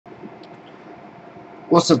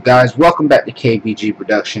What's up, guys? Welcome back to KBG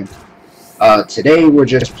Production. Today we're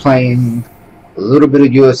just playing a little bit of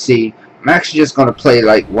UFC. I'm actually just gonna play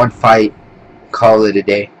like one fight, call it a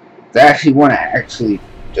day. I actually want to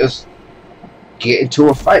just get into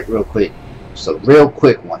a fight real quick. So real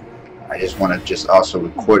quick one. I just want to just also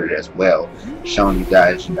record it as well, showing you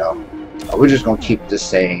guys. We're just gonna keep it the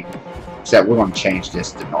same, except we're gonna change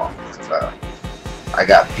this to normal. I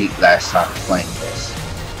got beat last time playing this,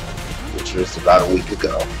 which was about a week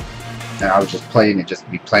ago, and I was just playing it just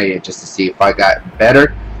to see if I got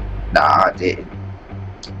better. Nah, I didn't.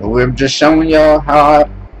 But we're just showing y'all how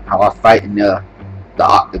I fight in the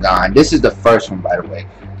octagon. This is the first one, by the way.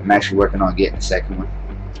 I'm actually working on getting the second one,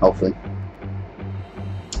 hopefully.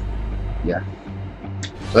 Yeah.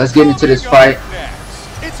 So let's get into this fight.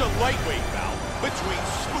 It's a lightweight bout between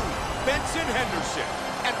Smooth Benson Henderson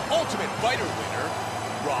and Ultimate Fighter winner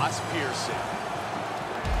Ross Pearson.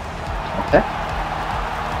 Okay.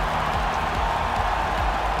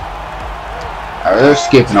 Alright, we're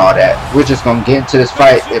skipping all that. We're just gonna get into this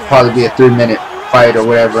fight. It'll probably be a 3-minute fight or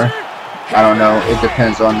whatever. I don't know. It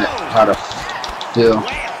depends on how to feel.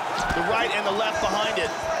 The right and the left behind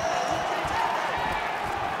it.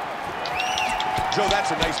 Joe,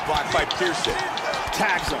 that's a nice block by Pearson.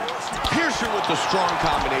 Tags him. Pearson with the strong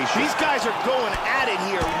combination. These guys are going at it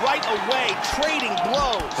here right away, trading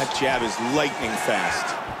blows. That jab is lightning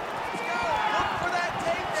fast.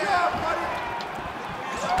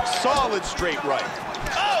 Solid straight right.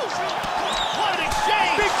 Oh! What an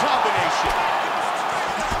exchange! Big combination.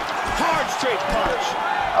 Hard straight punch.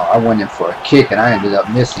 Oh, I went in for a kick and I ended up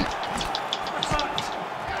missing.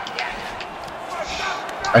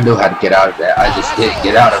 I knew how to get out of that. I just didn't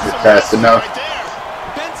get out of it fast enough.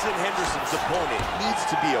 Benson Henderson's opponent needs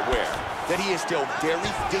to be aware that he is still very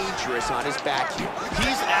dangerous on his back here.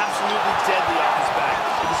 He's absolutely deadly off his back.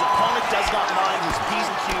 If his opponent does not mind his P's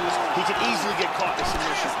and Q's, he can easily get caught in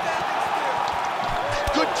submission.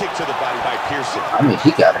 Good kick to the body by Pearson. I mean,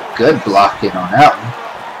 he got a good block in on that one.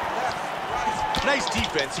 Nice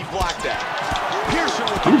defense, he blocked that. Pearson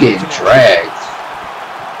with I'm getting dragged.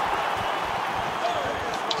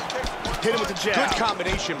 Hit him with the jab. Good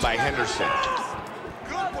combination by Henderson.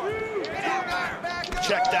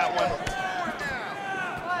 Check that one.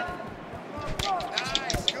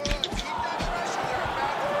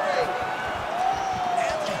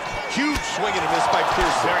 Huge swing and a miss by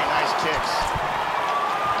Pearson. Very nice kicks.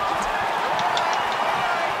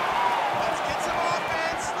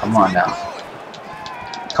 Come on now.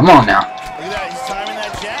 Come on now. Look at that, he's timing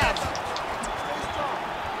that jab.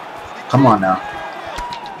 Come on now.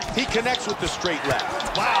 He connects with the straight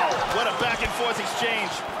left. Wow, what a back and forth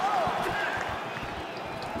exchange.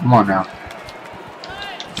 Come on now.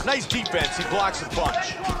 Nice defense, he blocks the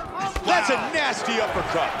punch. That's a nasty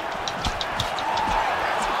uppercut.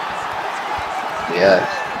 Yeah,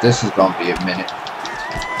 this is gonna be a minute.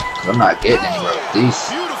 'Cause I'm not getting anywhere with these.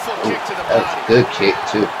 Beautiful Ooh, kick to the that's body. a good kick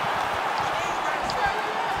too.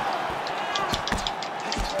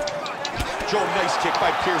 Joe, nice kick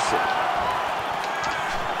by Pearson.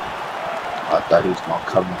 I thought he was gonna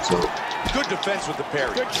come into it. Good defense with the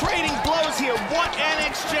parry. They're trading blows here. What an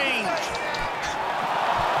exchange.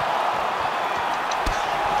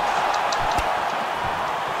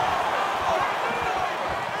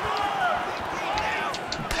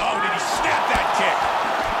 Oh, did he snap that kick?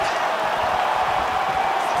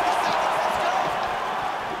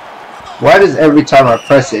 Why does every time I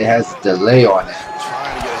press it, it has a delay on it?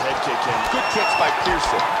 Trying to get a head kick in. Good kicks by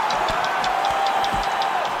Pearson.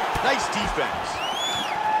 Nice defense.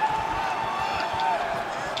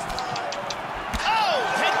 Oh,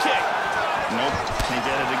 head kick. Nope, can't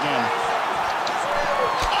get it again.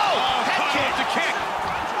 Oh, head kick. The kick.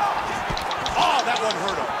 Oh, that one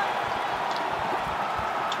hurt him.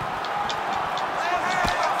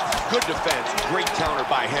 Good defense. Great counter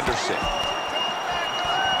by Henderson.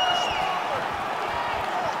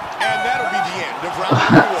 And that'll be the end of round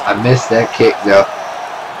 1. I missed that kick though.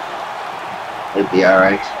 It'll be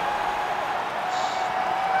alright.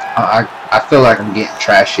 I feel like I'm getting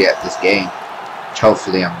trashy at this game, which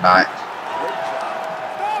hopefully I'm not.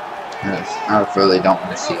 Yes, I really don't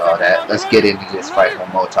want to see all that. Let's get into this fight one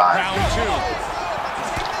more time. Round 2.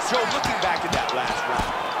 Joe, looking back at that last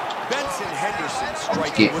round, Benson Henderson's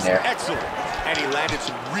striking was excellent, and he landed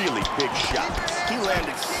some really big shots. He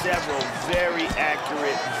landed several very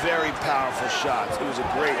accurate, very powerful shots. It was a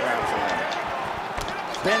great round for him.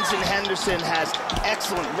 Benson Henderson has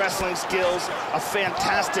excellent wrestling skills, a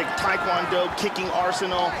fantastic Taekwondo kicking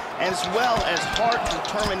arsenal, as well as heart,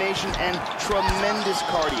 determination, and tremendous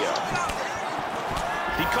cardio.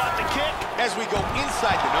 He caught the kick. As we go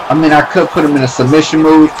inside the number. I mean, I could put him in a submission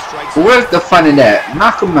move, but where's the fun in that?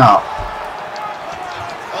 Knock him out.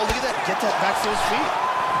 Oh, look at that. Get that back to his feet.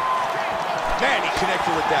 Man, he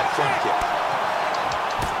connected with that front kick.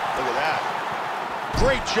 Look at that.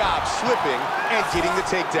 Great job slipping and getting the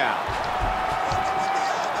takedown.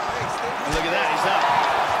 And look at that. He's up.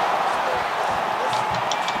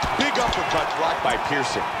 Big uppercut blocked by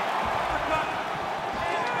Pearson.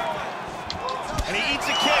 And he eats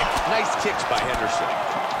a kick. Nice kicks by Henderson.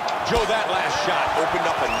 Joe, that last shot opened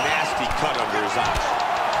up a nasty cut under his eye.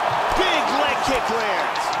 Big leg kick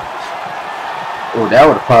lands. Oh, that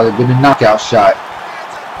would have probably been a knockout shot.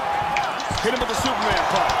 Hit him with the Superman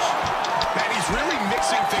punch. Man, he's really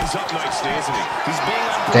mixing things up nicely, isn't he? He's being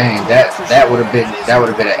Dang, that would have been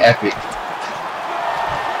an epic.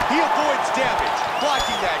 He avoids damage,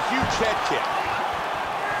 blocking that huge head kick.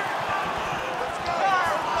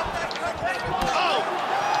 Oh!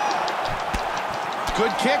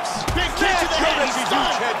 Good kicks. Big kick to the head. That's He's a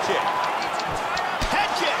huge stunned. head kick.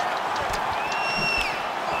 Head kick.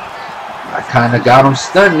 I kind of got him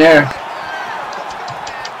stunned there.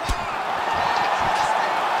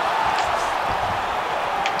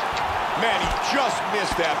 Man, he just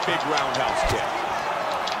missed that big roundhouse kick.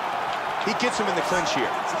 He gets him in the clinch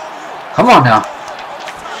here. Come on now.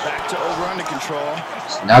 Back to over-under control.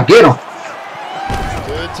 Now get him.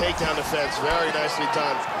 Good takedown defense. Very nicely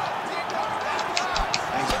done.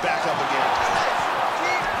 And he's back up again.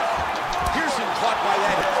 Pearson caught by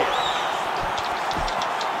that head kick.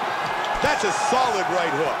 That's a solid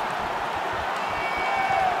right hook.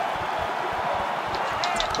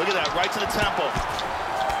 Look at that, right to the temple.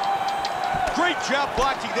 Great job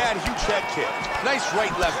blocking that huge head kick. Nice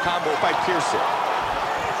right-left combo by Pearson.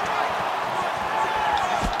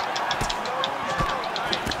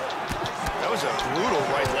 That was a brutal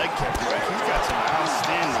right leg kick, right? He's got some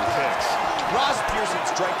outstanding kicks. Ross Pearson's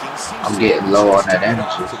striking seems I'm to be getting low on that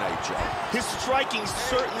energy. tonight, Joe. His striking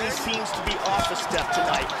certainly seems to be off a step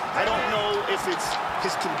tonight. I don't know if it's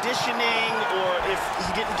his conditioning or if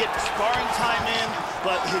he didn't get the sparring time in,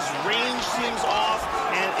 but his range seems off,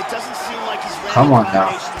 and it doesn't seem like he's Come on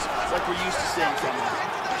now. combinations like we're used to seeing from him.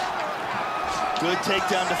 Good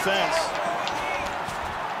takedown defense.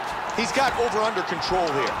 He's got over under control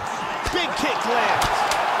here. Big kick lands.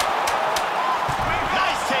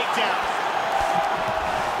 Nice takedown.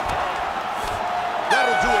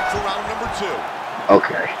 That'll do it for round number 2.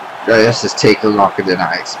 Okay. This is taking longer than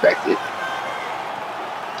I expected.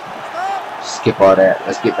 Skip all that.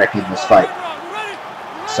 Let's get back in this fight.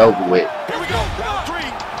 It's over with. Here we go, round 3.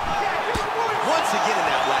 Once again in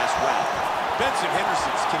that last round, Benson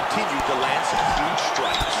Henderson's continued to land some huge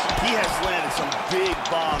strikes. He has landed some big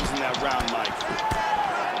bombs in that round, Mike.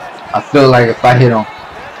 I feel like if I hit him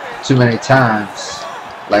too many times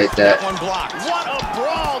like that. One blocked. What a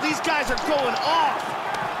brawl! These guys are going off.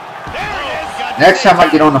 There it is. Next time I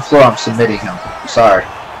get on the floor, I'm submitting him. I'm sorry.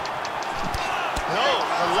 No,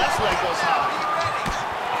 the left leg goes high.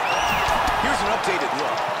 Here's an updated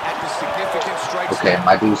look at the significant strikes. Okay,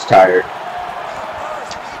 my dude's tired.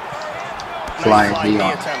 Flying Nice knee knee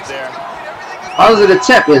on. attempt there. How was it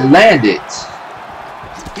attempt? It landed.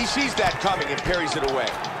 He sees that coming and parries it away.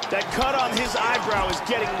 That cut on his eyebrow is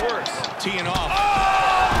getting worse. Teeing off.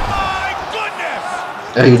 Oh, my goodness!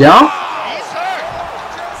 Are you down? He's hurt.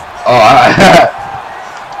 Oh,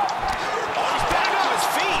 Oh, he's back on his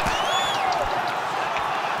feet.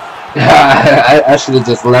 I should have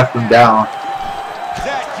just left him down.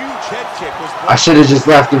 That huge head kick was I should have just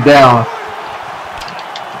left him down.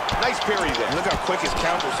 nice parry there. Look how quick his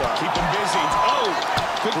counters are. Keep him busy. Oh,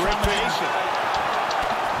 good combination.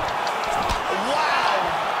 Wow.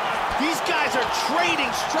 These guys are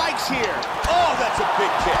trading strikes here. Oh, that's a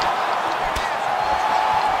big kick.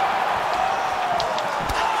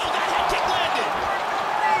 Oh, that head kick landed.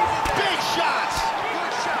 Big shots.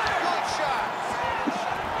 Good shot, good shot.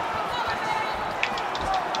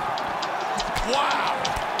 Wow.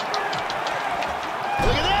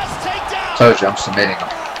 Look at this. Takedown. Told you I'm submitting him.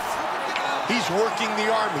 He's working the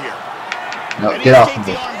arm here. No, And he get off of escaped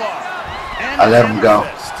me. the armbar. And I the let him go.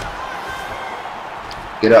 hammer fist.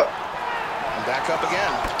 Get up. And back up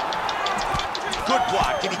again. Good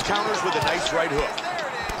block, and he counters with a nice right hook.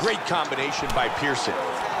 Great combination by Pearson.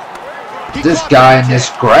 He This caught guy the and this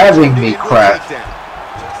kick. grabbing me Into a crap. takedown.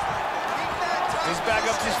 He's back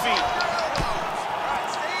up to his feet.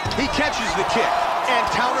 He catches the kick and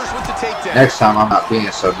counters with the takedown. Next time I'm not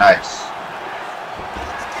being so nice.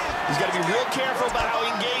 He's got to be real careful about how he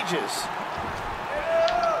engages.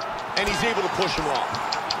 And he's able to push him off.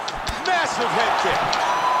 Massive head kick.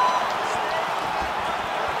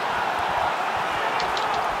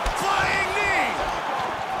 Flying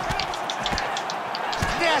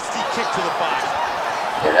kick to the body.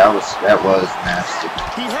 Yeah, that was nasty.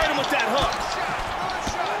 He hurt him with that hook.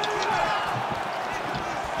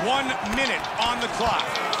 1 minute on the clock.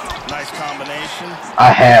 Nice combination.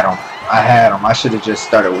 I had him. I should have just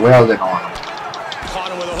started welding on him.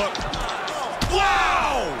 Caught him with a hook.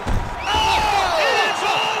 Wow! Oh, it's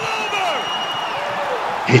all over!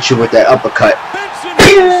 Hit you with that uppercut. Benson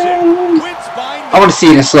Henderson wins by I want to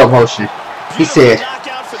see it in slow motion. He said,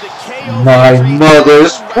 "My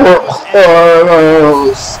mother's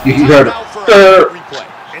horse." You heard him.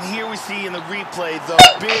 And here we see in the replay the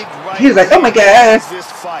big right. He's like, "Oh my God!" This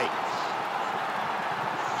fight.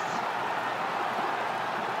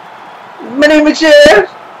 My name is Jeff.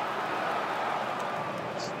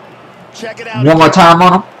 Check it out. One more time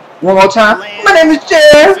on him. One more time. My name is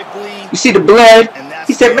Jeff. You see the blood?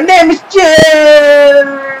 He said, "My name is Jeff."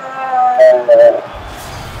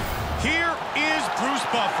 Here is Bruce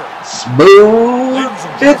Buffer. Smooth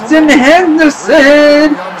Benson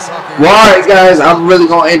Henderson. Well, alright guys, I'm really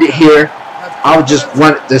gonna end it here. I just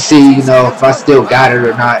wanted to see, you know, if I still got it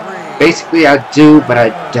or not. Basically I do, but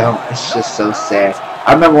I don't. It's just so sad.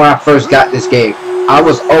 I remember when I first got this game, I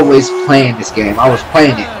was always playing this game. I was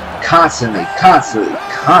playing it constantly.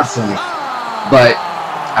 But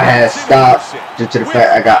I had to stop due to the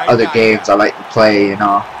fact I got other games I like to play and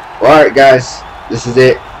all. Well, alright guys, this is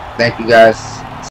it. Thank you guys.